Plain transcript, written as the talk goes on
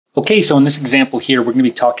Okay, so in this example here, we're going to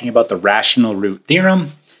be talking about the rational root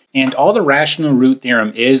theorem. And all the rational root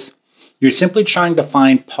theorem is, you're simply trying to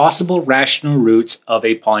find possible rational roots of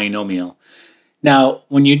a polynomial. Now,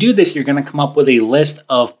 when you do this, you're going to come up with a list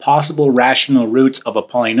of possible rational roots of a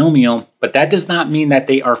polynomial, but that does not mean that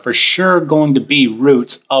they are for sure going to be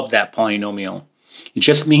roots of that polynomial. It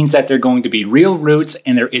just means that they're going to be real roots,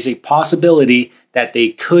 and there is a possibility that they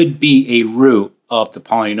could be a root of the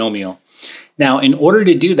polynomial. Now, in order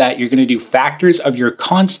to do that, you're going to do factors of your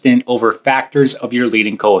constant over factors of your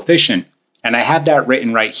leading coefficient. And I have that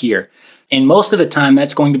written right here. And most of the time,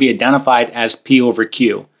 that's going to be identified as P over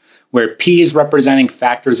Q, where P is representing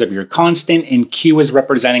factors of your constant and Q is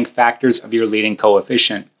representing factors of your leading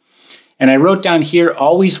coefficient. And I wrote down here,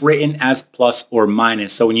 always written as plus or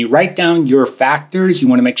minus. So when you write down your factors, you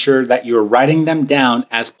want to make sure that you're writing them down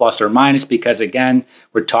as plus or minus because, again,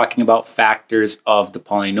 we're talking about factors of the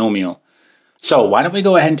polynomial. So why don't we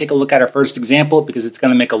go ahead and take a look at our first example, because it's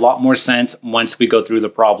going to make a lot more sense once we go through the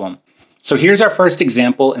problem. So here's our first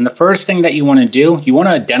example, and the first thing that you want to do, you want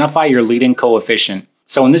to identify your leading coefficient.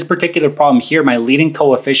 So in this particular problem here, my leading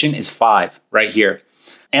coefficient is 5 right here.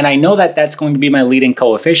 And I know that that's going to be my leading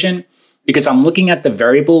coefficient because I'm looking at the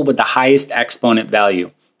variable with the highest exponent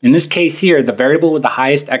value. In this case here, the variable with the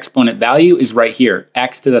highest exponent value is right here,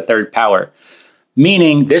 x to the third power.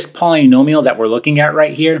 Meaning this polynomial that we're looking at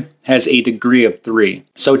right here has a degree of 3.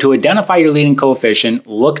 So to identify your leading coefficient,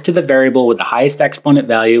 look to the variable with the highest exponent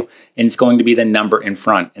value, and it's going to be the number in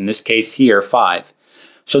front. In this case here, 5.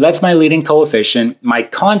 So that's my leading coefficient. My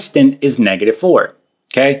constant is -4.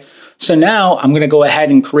 Okay, so now I'm going to go ahead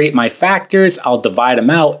and create my factors. I'll divide them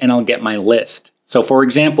out and I'll get my list. So for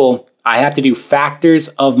example, I have to do factors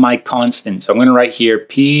of my constant. So I'm going to write here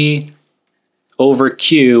P over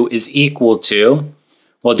Q is equal to,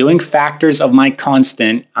 well, doing factors of my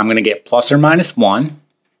constant, I'm going to get plus or minus 1,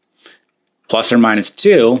 plus or minus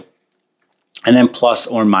 2, and then plus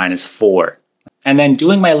or minus 4. And then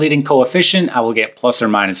doing my leading coefficient, I will get plus or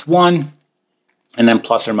minus 1, and then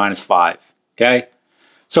plus or minus 5, okay?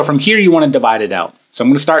 So from here, you want to divide it out. So I'm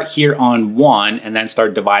going to start here on 1 and then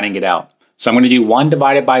start dividing it out. So I'm going to do 1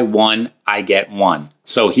 divided by 1, I get 1.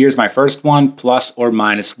 So here's my first one, plus or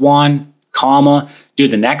minus 1, comma, do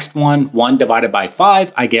the next one, 1 divided by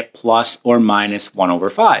 5, I get plus or minus 1 over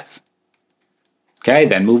 5. Okay,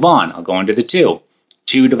 then move on. I'll go into the 2.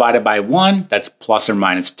 2 divided by 1, that's plus or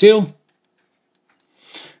minus 2.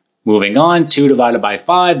 Moving on, 2 divided by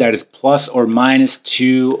 5, that is plus or minus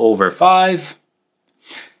 2 over 5.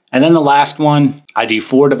 And then the last one, I do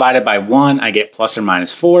 4 divided by 1, I get plus or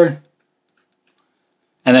minus 4.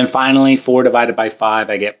 And then finally, 4 divided by 5,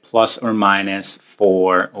 I get plus or minus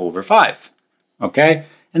 4 over 5. Okay,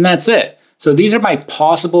 and that's it. So these are my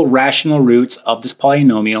possible rational roots of this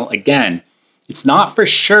polynomial. Again, it's not for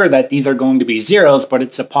sure that these are going to be zeros, but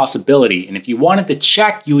it's a possibility. And if you wanted to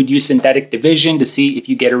check, you would use synthetic division to see if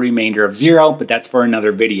you get a remainder of 0, but that's for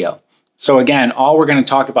another video. So again, all we're going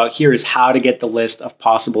to talk about here is how to get the list of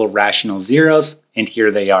possible rational zeros, and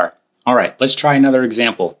here they are. All right, let's try another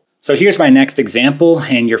example. So here's my next example,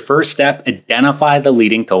 and your first step, identify the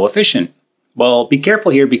leading coefficient. Well, be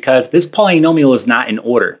careful here because this polynomial is not in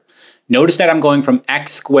order. Notice that I'm going from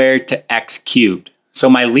x squared to x cubed.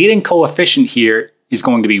 So my leading coefficient here is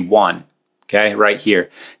going to be 1, okay, right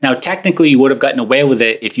here. Now, technically, you would have gotten away with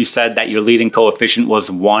it if you said that your leading coefficient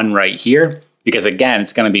was 1 right here, because again,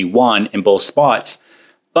 it's going to be 1 in both spots.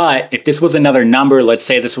 But if this was another number, let's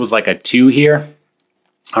say this was like a 2 here,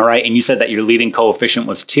 all right, and you said that your leading coefficient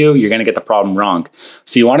was 2, you're going to get the problem wrong.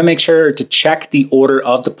 So you want to make sure to check the order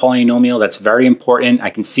of the polynomial. That's very important.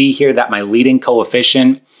 I can see here that my leading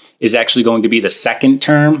coefficient is actually going to be the second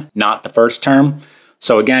term, not the first term.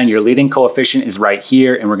 So again, your leading coefficient is right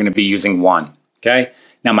here, and we're going to be using 1, okay?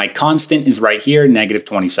 Now my constant is right here,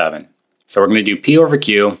 -27. So we're going to do P over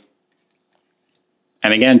Q.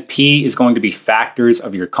 And again, P is going to be factors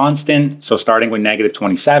of your constant. So starting with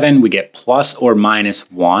 -27, we get plus or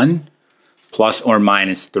minus 1, plus or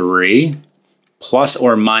minus 3, plus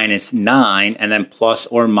or minus 9, and then plus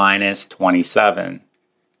or minus 27.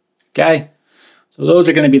 Okay? So those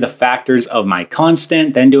are going to be the factors of my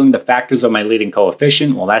constant. Then doing the factors of my leading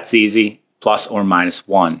coefficient, well, that's easy, plus or minus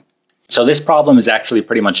 1. So this problem is actually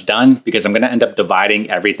pretty much done because I'm going to end up dividing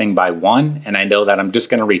everything by 1. And I know that I'm just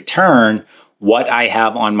going to return what I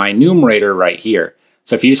have on my numerator right here.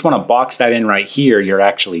 So if you just want to box that in right here, you're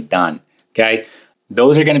actually done, okay?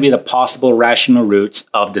 Those are going to be the possible rational roots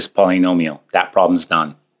of this polynomial. That problem's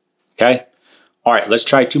done, okay? All right, let's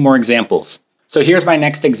try 2 more examples. So here's my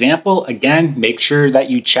next example. Again, make sure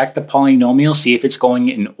that you check the polynomial, see if it's going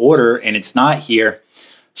in order, and it's not here.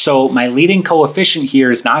 So my leading coefficient here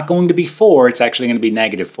is not going to be 4, it's actually going to be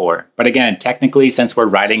 -4. But again, technically, since we're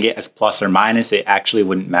writing it as plus or minus, it actually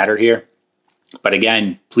wouldn't matter here. But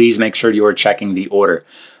again, please make sure you are checking the order.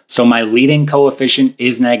 So my leading coefficient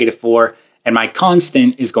is -4, and my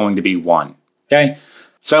constant is going to be 1, okay?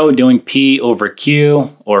 So doing P over Q,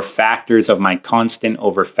 or factors of my constant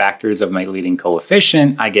over factors of my leading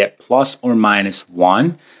coefficient, I get plus or minus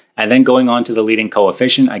 1. And then going on to the leading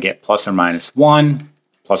coefficient, I get plus or minus 1,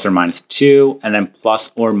 plus or minus 2, and then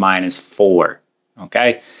plus or minus 4,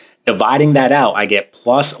 okay? Dividing that out, I get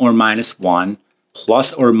plus or minus 1,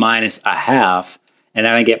 plus or minus a half, and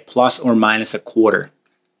then I get plus or minus a quarter,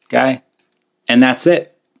 okay? And that's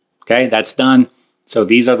it, okay? That's done. So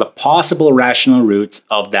these are the possible rational roots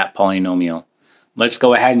of that polynomial. Let's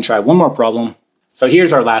go ahead and try one more problem. So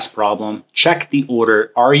here's our last problem. Check the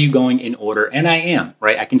order. Are you going in order? And I am,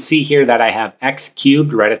 right? I can see here that I have x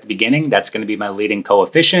cubed right at the beginning. That's going to be my leading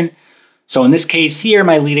coefficient. So in this case here,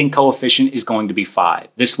 my leading coefficient is going to be 5.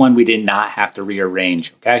 This one we did not have to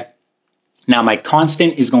rearrange, okay? Now my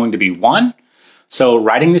constant is going to be 1. So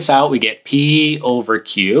writing this out, we get P over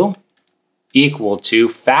Q equal to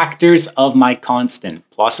factors of my constant,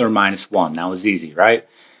 plus or minus 1. That was easy, right?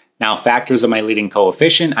 Now factors of my leading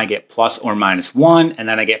coefficient, I get plus or minus 1, and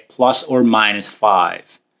then I get plus or minus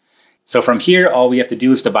 5. So from here, all we have to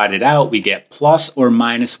do is divide it out. We get plus or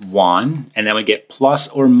minus 1, and then we get plus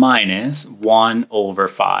or minus 1 over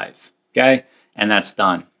 5, okay? And that's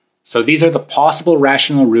done. So these are the possible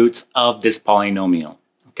rational roots of this polynomial,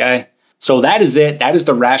 okay? So that is it. That is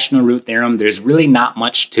the rational root theorem. There's really not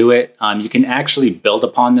much to it. You can actually build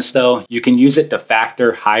upon this though. You can use it to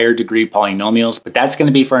factor higher degree polynomials, but that's going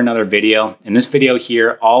to be for another video. In this video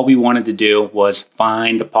here, all we wanted to do was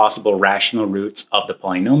find the possible rational roots of the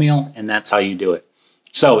polynomial, and that's how you do it.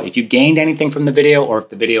 So if you gained anything from the video, or if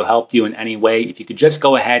the video helped you in any way, if you could just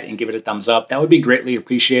go ahead and give it a thumbs up, that would be greatly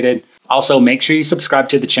appreciated. Also, make sure you subscribe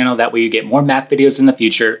to the channel. That way you get more math videos in the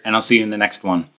future, and I'll see you in the next one.